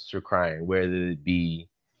comes to crying, whether it be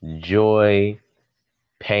joy,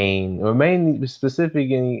 pain, or mainly specific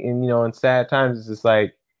in sad times. It's just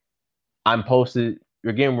like I'm posted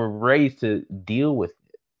again. We're raised to deal with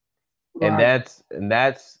it, and Right.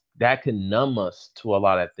 that can numb us to a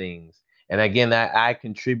lot of things. And again, that I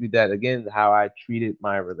contribute that again how I treated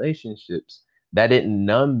my relationships. That didn't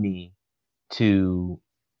numb me to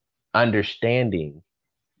understanding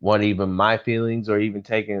what even my feelings or even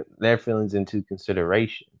taking their feelings into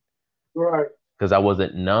consideration Right. because I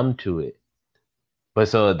wasn't numb to it. But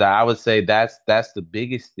so that I would say that's the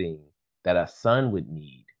biggest thing that a son would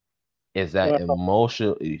need is that Right.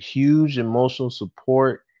 emotional, huge emotional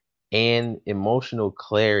support and emotional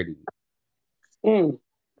clarity. Mm,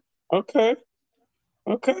 okay.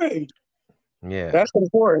 Okay. Yeah. That's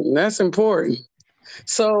important. That's important.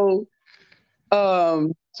 So,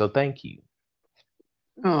 um, So thank you.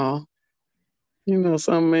 oh, you know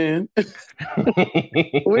something, man.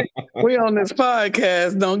 we we on this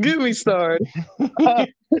podcast. Don't get me started.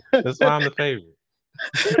 That's why I'm the favorite.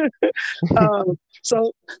 um,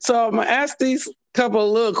 so I'm gonna ask these couple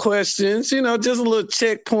of little questions. Just a little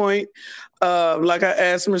checkpoint. Like I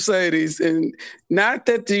asked Mercedes, and not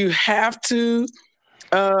that you have to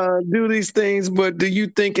do these things, but do you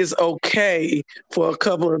think it's okay for a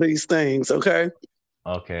couple of these things? Okay.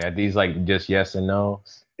 Okay, are these like just yes and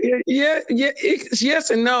no's? Yeah. It's yes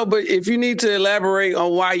and no, but if you need to elaborate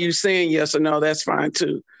on why you're saying yes or no, that's fine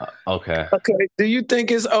too. Okay. Okay. Do you think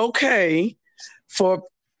it's okay for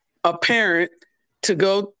a parent to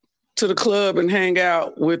go to the club and hang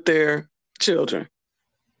out with their children?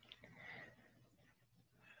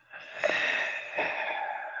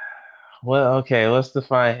 Well, okay, let's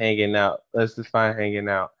define hanging out. Let's define hanging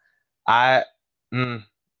out. I, mm,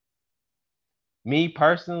 me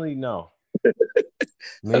personally, no.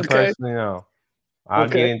 Me Okay. personally, no. I'll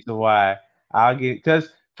get Okay. into why. I'll get because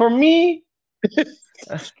for me,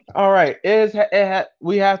 all right,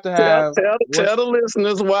 we have to Tell, have tell, tell what's the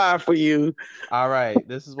listeners why for you. all right.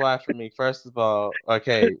 This is why for me. First of all,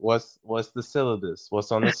 okay, what's the syllabus?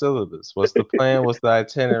 What's on the syllabus? What's the plan? What's the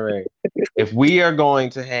itinerary? If we are going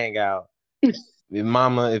to hang out,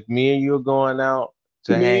 if me and you are going out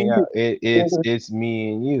to Me hang and you. out, it's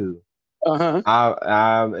me and you. Uh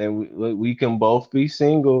huh. And we can both be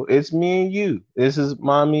single. It's me and you. This is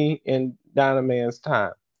mommy and Donna Man's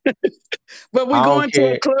time. But we I don't going to a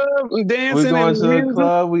care. club and We're dancing going and to a music.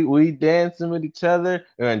 club. We dancing with each other.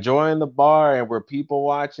 We're enjoying the bar, and we're people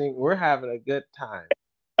watching. We're having a good time.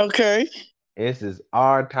 Okay. This is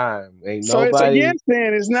our time. Ain't So it's a yes nobody.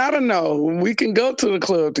 then. It's not a no. We can go to the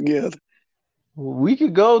club together. We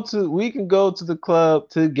can go to the club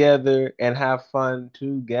together and have fun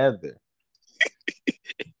together.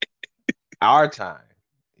 Our time.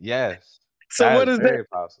 Yes, So that what is is that? very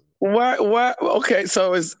possible. Why? Okay.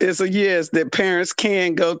 So it's a yes that parents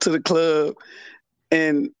can go to the club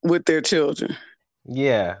and with their children.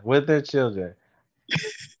 Yeah, with their children.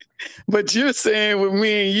 But you're saying with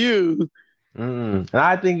me and you. And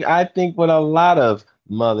I think with a lot of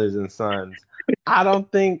mothers and sons, I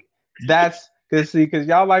don't think that's because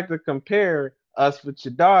y'all like to compare us with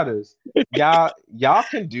your daughters. Y'all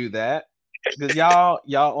can do that because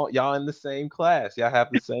y'all in the same class. Y'all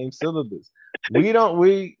have the same syllabus. We don't.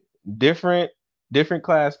 We different different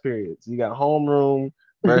class periods. You got homeroom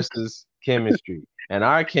versus chemistry, and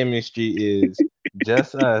our chemistry is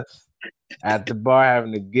just us at the bar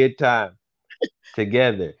having a good time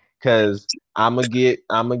together. Cause I'm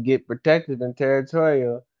gonna get protective and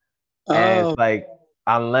territorial, and it's Oh, like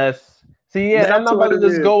unless see, yeah, and I'm that's not about what to it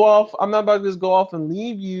just is. go off. I'm not about to just go off and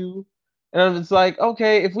leave you. And it's like,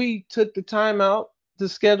 okay, if we took the time out to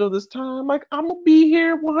schedule this time, like I'm gonna be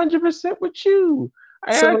here 100% with you.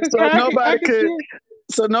 So I could, so I nobody could could see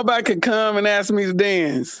so nobody could come and ask me to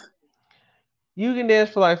dance. you can dance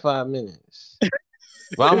for like 5 minutes.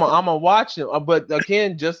 But I'm gonna watch it. But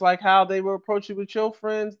again, just like how they will approach you with your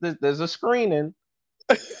friends, there's a screening.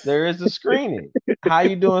 There is a screening. How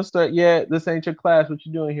you doing, sir? Yeah, this ain't your class. What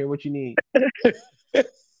you doing here? What you need?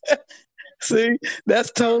 See,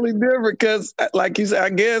 that's totally different because, like you said, I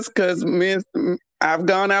guess because men, I've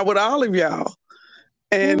gone out with all of y'all,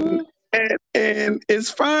 and Mm, and it's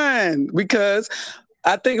fine because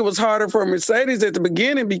I think it was harder for Mercedes at the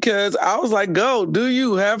beginning because I was like, "Go, do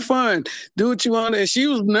you have fun, do what you want," and she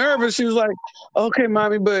was nervous. She was like, "Okay,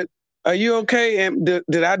 mommy, but are you okay? And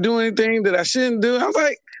did I do anything that I shouldn't do?" I was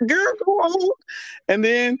like, "Girl, go on." And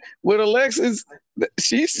then with Alexis,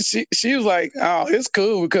 she was like, "Oh, it's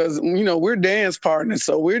cool because we're dance partners,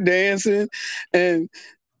 so we're dancing, and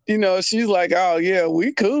she's like, oh yeah,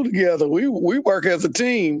 we cool together. We work as a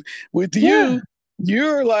team. With yeah, you,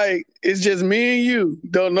 you're like, it's just me and you.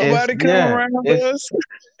 Don't it's nobody come yeah, around it's us.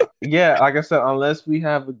 yeah, like I said, unless we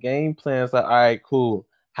have a game plan, it's like, all right, cool.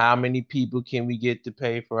 How many people can we get to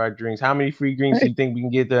pay for our drinks? How many free drinks do you think we can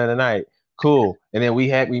get there tonight? Cool. And then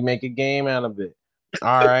we make a game out of it.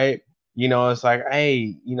 All right. It's like,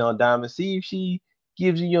 hey, Diamond, see if she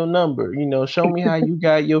gives you your number. Show me how you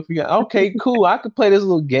got your free. Okay, cool. I could play this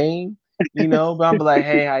little game. But I'm like,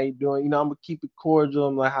 hey, how you doing? I'm gonna keep it cordial.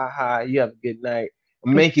 I'm like, hi, you have a good night.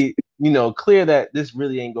 Make it, clear that this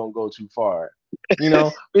really ain't gonna go too far. And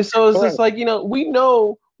so it's Right. just like, we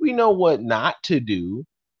know what not to do.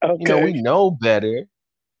 We Okay. know better.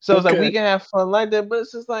 So it's like Okay. we can have fun like that, but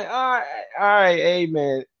it's just like, all right, hey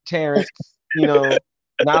man, Terrence,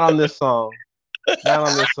 not on this song. Not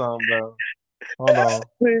on this song, bro. Hold on.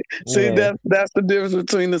 See, Yeah. that's the difference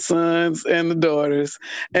between the sons and the daughters.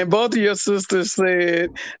 And both of your sisters said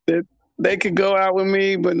that they could go out with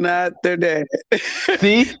me, but not their dad.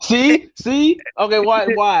 See. Okay,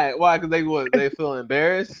 why? Because they feel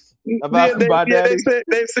embarrassed Yeah, about my daddy.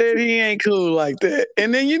 they said he ain't cool like that.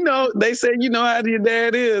 And then they said how your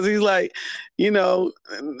dad is. He's like, you know,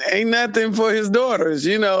 ain't nothing for his daughters.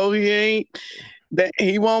 He ain't that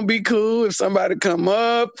he won't be cool if somebody come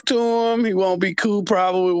up to him. He won't be cool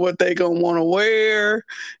probably with what they gonna want to wear.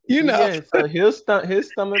 You know. Yeah, so his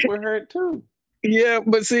stomach would hurt too. Yeah,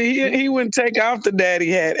 but see, he wouldn't take off the daddy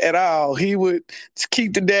hat at all. He would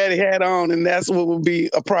keep the daddy hat on, and that's what would be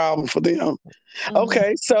a problem for them. Mm-hmm.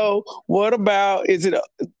 Okay, so what about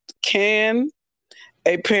can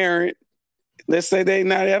a parent, let's say they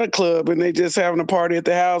not at a club and they just having a party at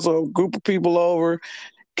the house or a group of people over,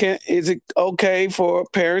 is it okay for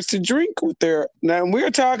parents to drink with their, now we're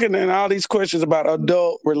talking in all these questions about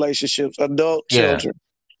adult relationships, adult Yeah, children.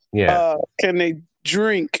 yeah. Can they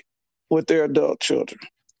drink with their adult children?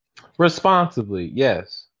 Responsibly,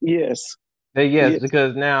 yes. Yes. Yes, Yes.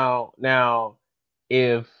 because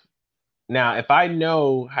if if I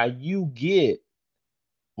know how you get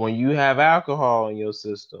when you have alcohol in your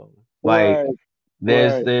system, like Right.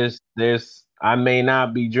 there's Right. there's I may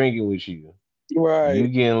not be drinking with you. You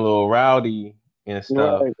Right. getting a little rowdy and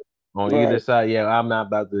stuff Right. on either Right. side. Yeah, I'm not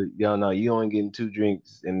about to. No, you only getting 2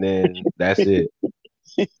 drinks and then that's it.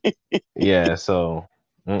 Yeah, so.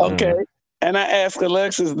 Okay. Mm-mm. And I ask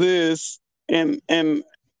Alexis this, and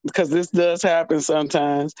because this does happen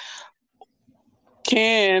sometimes,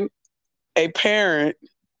 can a parent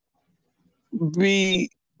be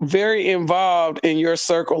very involved in your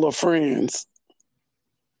circle of friends?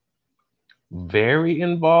 Very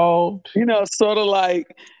involved Sort of like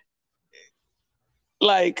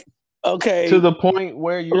to okay, the point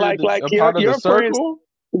where you're like a part of the circle.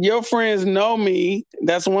 your friends know me.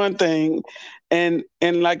 That's one thing. And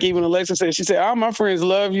like even Alexa said, she said, all my friends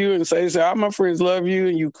love you, and say, all my friends love you,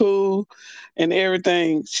 and you cool and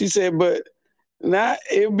everything. She said, but not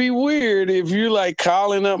it'd be weird if you like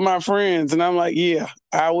calling up my friends. And I'm like, yeah,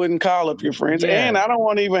 I wouldn't call up your friends. And Yeah. I don't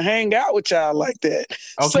want to even hang out with y'all like that.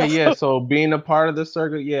 Okay. So Yeah. So being a part of the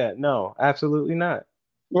circle. Yeah. No. Absolutely not.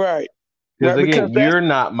 right. Because Right. again, Because you're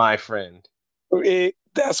not my friend.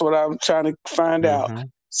 that's what I'm trying to find out. Mm-hmm.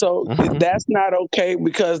 So Mm-hmm. that's not okay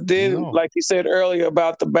because then, No. like you said earlier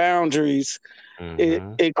about the boundaries,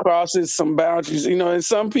 Mm-hmm. it crosses some boundaries, and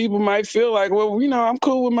some people might feel like, well, I'm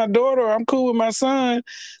cool with my daughter, or I'm cool with my son,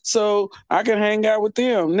 so I can hang out with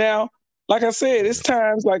them. Now, like I said, it's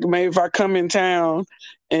times like maybe if I come in town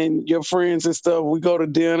and your friends and stuff, we go to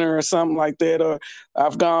dinner or something like that, or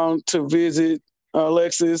I've gone to visit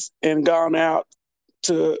Alexis and gone out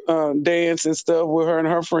to dance and stuff with her and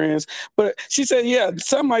her friends. But she said, yeah,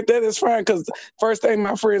 something like that is fine because first thing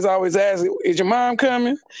my friends always ask, is your mom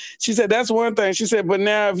coming? She said, that's one thing. She said, but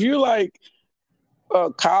now if you like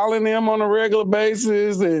calling them on a regular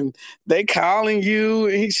basis and they calling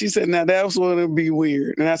you, she said, now that's when it'd be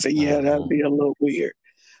weird. And I said, yeah, that'd Mm-hmm. be a little weird.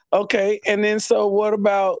 Okay. And then so what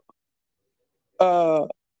about, uh,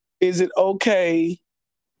 is it okay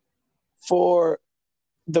for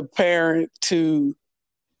the parent to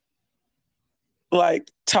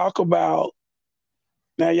like talk about,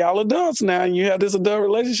 now y'all adults now, and you have this adult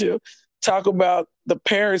relationship. Talk about the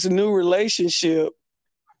parents' new relationship,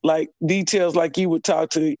 like details, like you would talk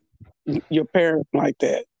to your parents like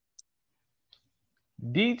that.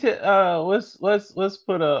 Detail. Let's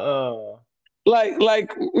put a. Like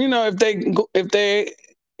if they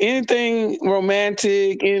anything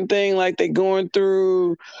romantic, anything like they going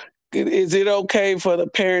through, is it okay for the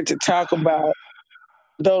parent to talk about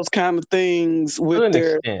those kind of things To with an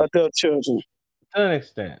their extent. adult children? To an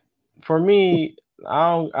extent. For me,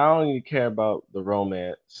 I don't even care about the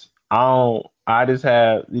romance. I just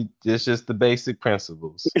have it's just the basic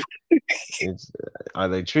principles. It's are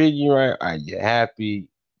they treating you right? Are you happy?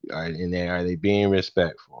 Are they being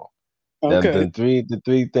respectful? Okay. The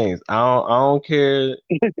three things. I don't care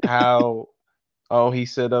how he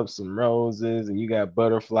set up some roses and you got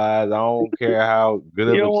butterflies. I don't care how good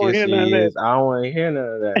You of a don't want to hear kisser none he of is. I don't want to hear none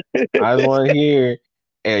of that. that. I just want to hear,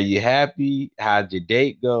 are you happy? How'd your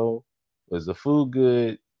date go? Was the food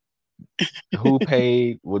good? Who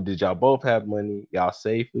paid? Well, did y'all both have money? Y'all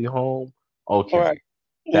safely home? Right. Okay.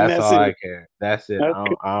 And That's that's all it. I care. That's it.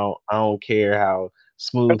 Okay. I don't care how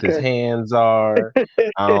smooth his Okay. hands are.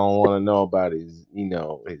 I don't want to know about his,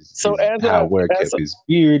 So his how well kept his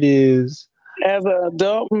beard is. as an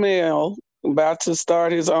adult male about to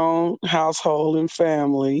start his own household and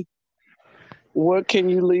family, what can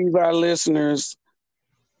you leave our listeners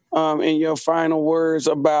in your final words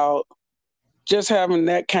about just having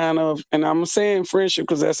that kind of, and I'm saying friendship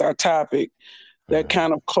because that's our topic, that Mhm.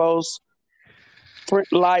 kind of close,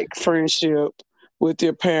 like friendship with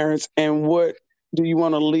your parents, and what do you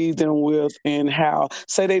want to leave them with, and how?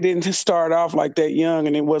 Say they didn't start off like that young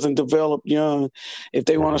and it wasn't developed young. If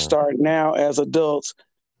they want to Mhm. start now as adults,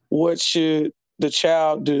 what should the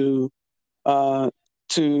child do uh,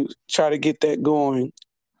 to try to get that going?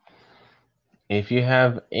 If you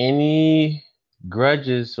have any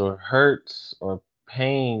grudges or hurts or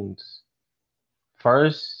pains,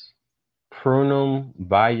 first prune them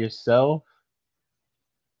by yourself,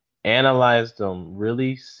 analyze them,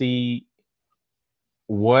 really see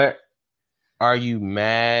what are you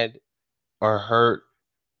mad or hurt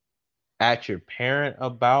at your parent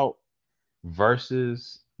about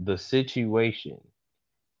versus the situation,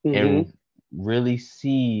 Hmm. and really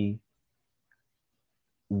see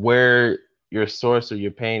where your source of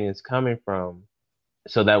your pain is coming from,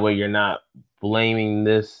 so that way you're not blaming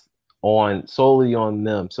this on solely on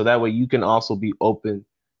them, so that way you can also be open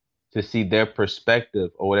to see their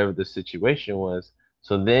perspective or whatever the situation was,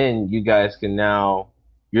 so then you guys can now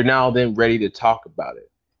you're now then ready to talk about it.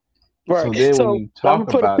 Right. So then when So you I'm gonna talk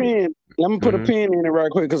put a about it. pin. Let me put a Hmm. pin in it right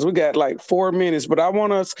quick because we got like 4 minutes. But I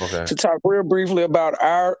want us Okay. to talk real briefly about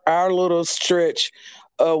our little stretch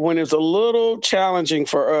when it's a little challenging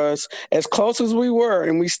for us, as close as we were,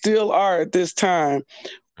 and we still are at this time.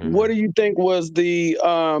 What Hmm. do you think was the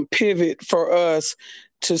pivot for us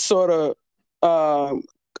to sort of um,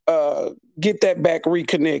 get that back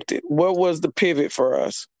reconnected? What was the pivot for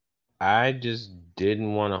us? I just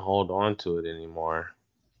didn't want to hold on to it anymore,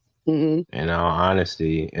 Hmm. in all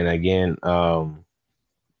honesty. And again,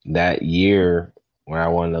 that year when I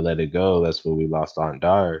wanted to let it go, that's when we lost Aunt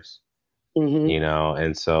Doris, Hmm.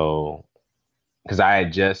 and so because I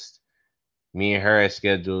had just me and her had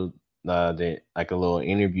scheduled like a little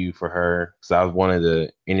interview for her, because I was wanted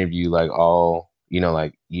to interview like all,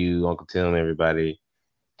 like you, Uncle Tim, everybody,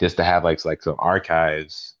 just to have like some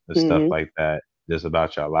archives and stuff Hmm. like that, just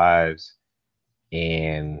about your lives.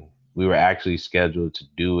 And we were actually scheduled to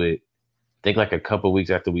do it, I think like a couple weeks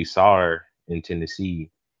after we saw her in Tennessee.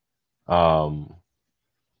 Um,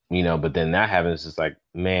 but then that happened. It's just like,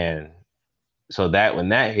 man. So that when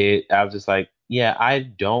that hit, I was just like, yeah, I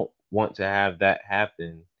don't want to have that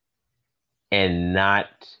happen and not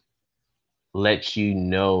let you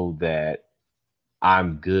know that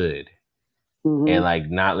I'm good, Hmm. and like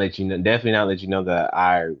not let you know, definitely not let you know that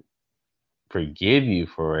I forgive you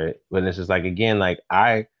for it. But it's just like, again, like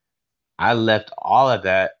I left all of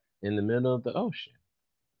that in the middle of the ocean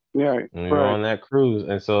Right. when we were Right. on that cruise,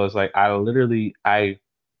 and so it's like I literally I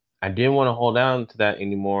didn't want to hold on to that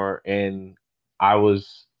anymore, and I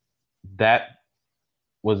was that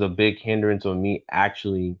was a big hindrance on me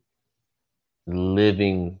actually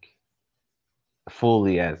living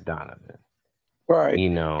fully as Donovan. Right. You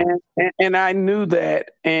know. And I knew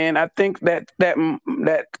that, and I think that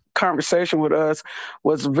conversation with us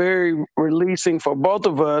was very releasing for both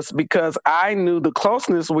of us because I knew the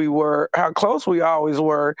closeness we were, how close we always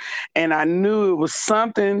were, and I knew it was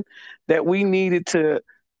something that we needed to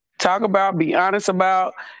talk about, be honest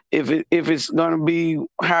about. If it's going to be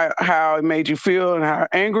how it made you feel and how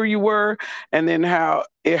angry you were, and then how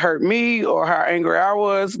it hurt me or how angry I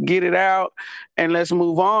was, get it out and let's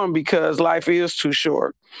move on because life is too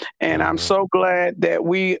short. And I'm Hmm. so glad that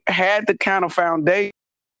we had the kind of foundation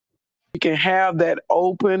we can have that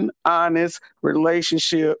open, honest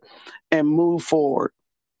relationship and move forward.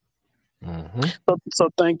 Hmm. So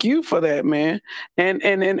thank you for that, man. And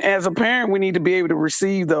as a parent, we need to be able to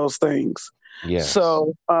receive those things. Yes.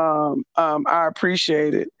 So I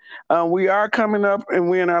appreciate it. We are coming up, and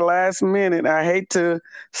we're in our last minute. I hate to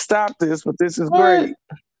stop this, but this is What? great.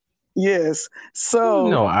 Yes. So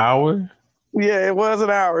No hour? yeah, it was an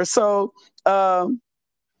hour. So um,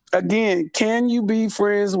 again, can you be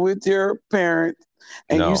friends with your parent?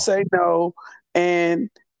 And you No. say no, and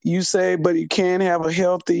You say, but you can have a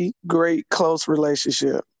healthy, great, close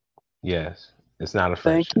relationship. Yes, it's not a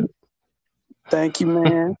Thank you. friendship. Thank you,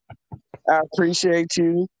 man. I appreciate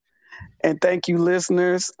you. And thank you,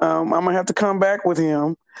 listeners. I'm going to have to come back with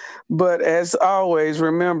him. But as always,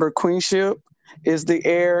 remember queenship is the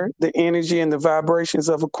air, the energy, and the vibrations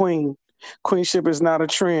of a queen. Queenship is not a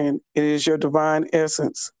trend, it is your divine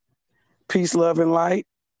essence. Peace, love, and light.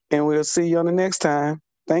 And we'll see you on the next time.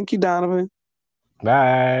 Thank you, Donovan.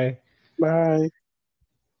 Bye. Bye.